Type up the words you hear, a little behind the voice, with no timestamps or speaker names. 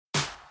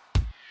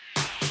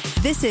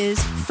This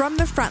is From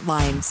the Front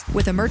Lines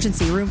with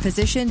emergency room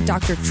physician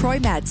Dr. Troy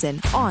Madsen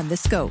on The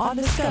Scope.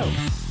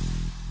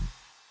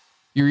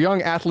 Your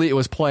young athlete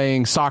was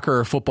playing soccer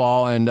or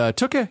football and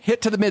took a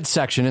hit to the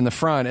midsection in the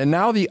front, and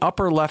now the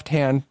upper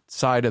left-hand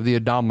side of the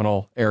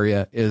abdominal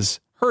area is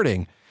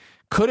hurting.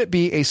 Could it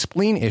be a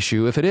spleen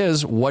issue? If it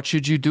is, what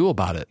should you do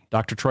about it?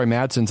 Dr. Troy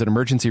Madsen's an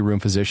emergency room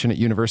physician at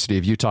University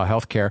of Utah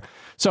Healthcare.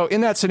 So in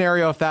that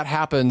scenario, if that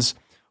happens,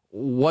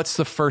 what's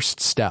the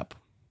first step?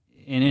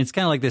 And it's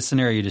kind of like this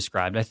scenario you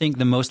described. I think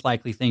the most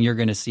likely thing you're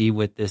going to see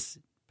with this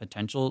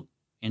potential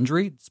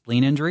injury,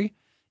 spleen injury,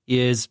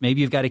 is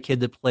maybe you've got a kid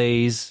that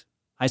plays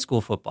high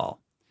school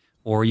football,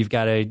 or you've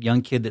got a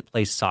young kid that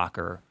plays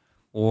soccer,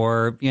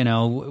 or,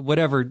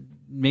 whatever.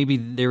 Maybe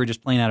they were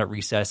just playing out at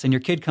recess, and your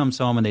kid comes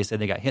home and they said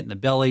they got hit in the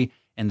belly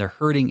and they're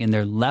hurting in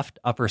their left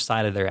upper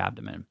side of their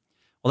abdomen.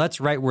 Well, that's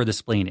right where the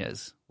spleen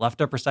is,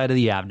 left upper side of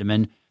the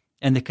abdomen.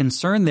 And the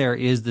concern there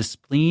is the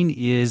spleen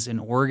is an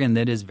organ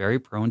that is very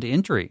prone to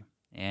injury,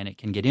 and it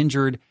can get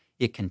injured.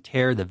 It can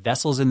tear. The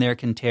vessels in there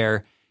can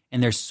tear.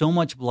 And there's so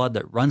much blood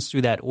that runs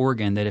through that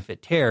organ that if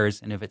it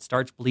tears and if it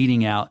starts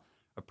bleeding out,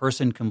 a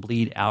person can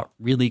bleed out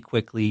really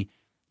quickly,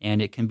 and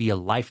it can be a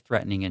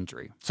life-threatening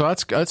injury. So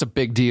that's a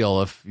big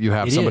deal if you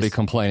have somebody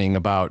complaining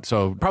about.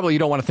 So probably you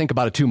don't want to think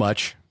about it too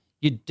much.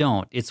 You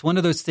don't. It's one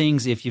of those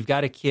things, if you've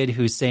got a kid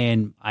who's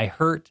saying, I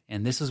hurt,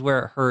 and this is where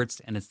it hurts,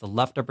 and it's the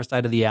left upper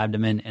side of the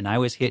abdomen, and I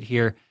was hit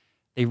here,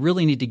 they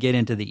really need to get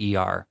into the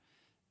ER,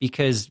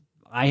 because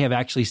I have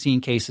actually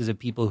seen cases of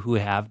people who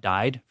have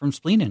died from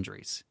spleen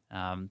injuries.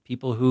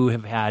 People who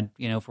have had,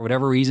 for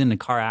whatever reason, a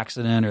car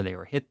accident or they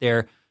were hit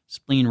there,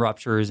 spleen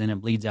ruptures and it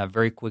bleeds out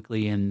very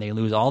quickly and they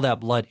lose all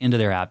that blood into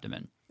their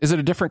abdomen. Is it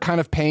a different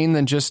kind of pain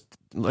than just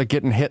like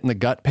getting hit in the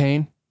gut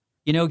pain?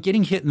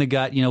 Getting hit in the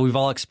gut, we've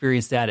all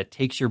experienced that. It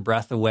takes your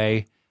breath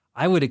away.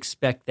 I would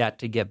expect that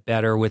to get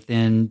better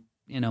within,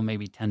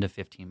 maybe 10 to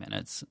 15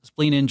 minutes.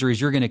 Spleen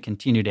injuries, you're going to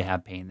continue to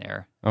have pain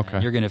there.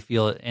 Okay. You're going to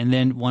feel it. And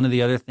then one of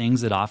the other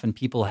things that often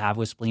people have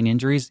with spleen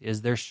injuries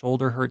is their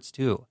shoulder hurts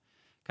too.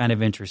 Kind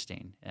of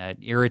interesting. It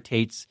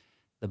irritates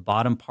the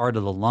bottom part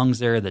of the lungs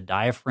there, the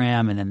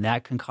diaphragm, and then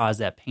that can cause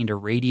that pain to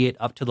radiate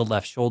up to the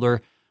left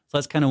shoulder. So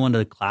that's kind of one of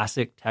the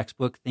classic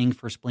textbook things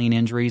for spleen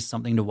injuries,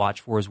 something to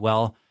watch for as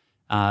well.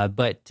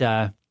 But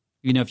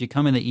if you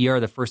come in the ER,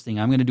 the first thing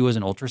I'm going to do is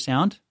an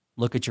ultrasound,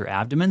 look at your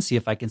abdomen, see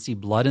if I can see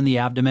blood in the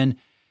abdomen.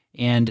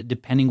 And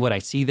depending what I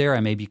see there, I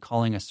may be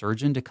calling a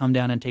surgeon to come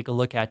down and take a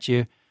look at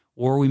you,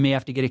 or we may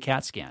have to get a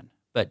CAT scan.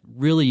 But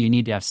really, you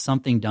need to have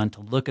something done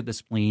to look at the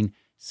spleen,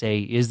 say,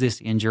 is this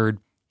injured?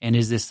 And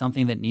is this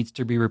something that needs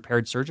to be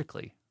repaired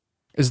surgically?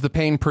 Is the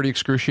pain pretty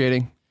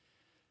excruciating?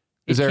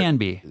 It can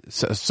be.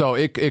 So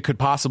it could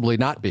possibly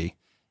not be.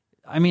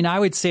 I mean, I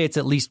would say it's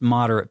at least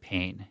moderate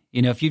pain.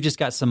 If you've just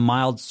got some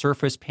mild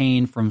surface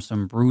pain from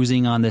some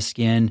bruising on the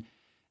skin,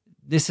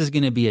 this is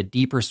going to be a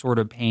deeper sort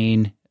of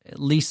pain, at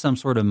least some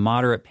sort of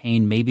moderate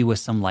pain, maybe with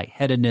some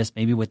lightheadedness,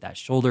 maybe with that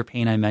shoulder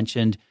pain I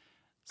mentioned.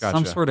 Gotcha.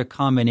 Some sort of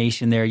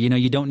combination there.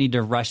 You don't need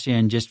to rush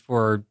in just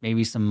for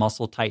maybe some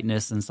muscle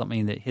tightness and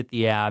something that hit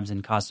the abs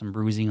and caused some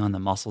bruising on the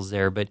muscles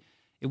there. But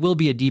it will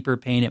be a deeper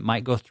pain. It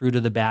might go through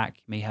to the back.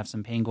 You may have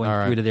some pain going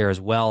through to there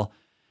as well.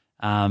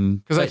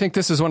 Because I think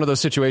this is one of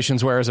those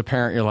situations where as a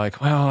parent, you're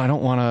like, well, I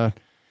don't want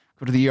to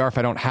go to the ER if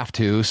I don't have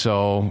to.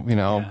 So,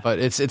 but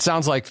it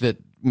sounds like that,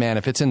 man,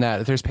 if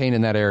there's pain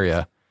in that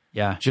area,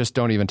 just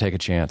don't even take a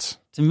chance.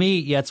 To me,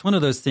 it's one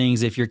of those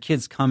things. If your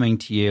kid's coming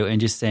to you and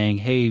just saying,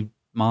 hey,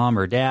 mom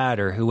or dad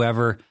or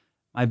whoever,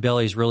 my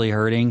belly's really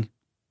hurting,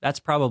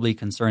 that's probably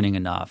concerning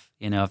enough.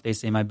 If they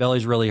say my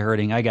belly's really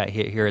hurting, I got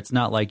hit here, it's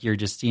not like you're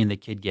just seeing the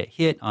kid get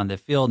hit on the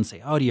field and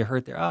say, oh, do you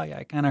hurt there? Oh, yeah,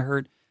 I kind of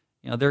hurt.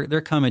 They're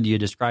coming to you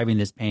describing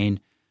this pain.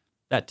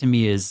 That to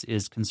me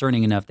is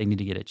concerning enough. They need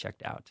to get it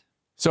checked out.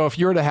 So if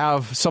you were to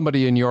have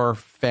somebody in your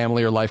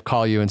family or life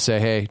call you and say,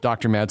 hey,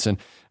 Dr. Madsen,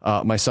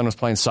 my son was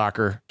playing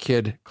soccer,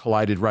 kid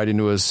collided right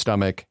into his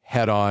stomach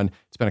head on.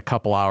 It's been a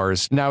couple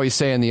hours. Now he's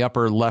saying the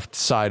upper left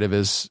side of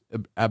his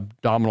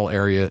abdominal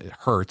area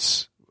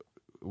hurts.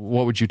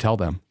 What would you tell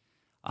them?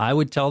 I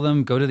would tell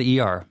them, go to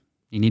the ER.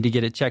 You need to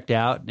get it checked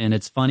out. And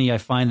it's funny, I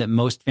find that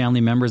most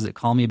family members that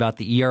call me about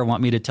the ER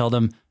want me to tell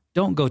them,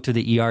 don't go to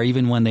the ER,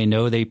 even when they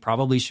know they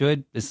probably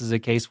should. This is a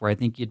case where I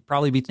think you'd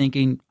probably be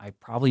thinking, I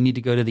probably need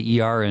to go to the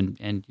ER,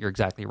 and you're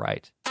exactly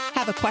right.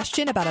 Have a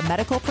question about a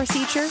medical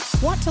procedure?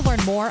 Want to learn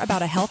more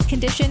about a health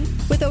condition?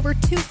 With over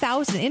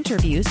 2,000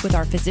 interviews with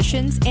our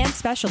physicians and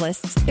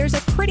specialists, there's a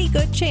pretty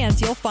good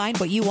chance you'll find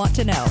what you want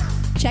to know.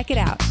 Check it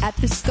out at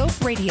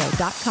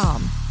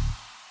thescoperadio.com.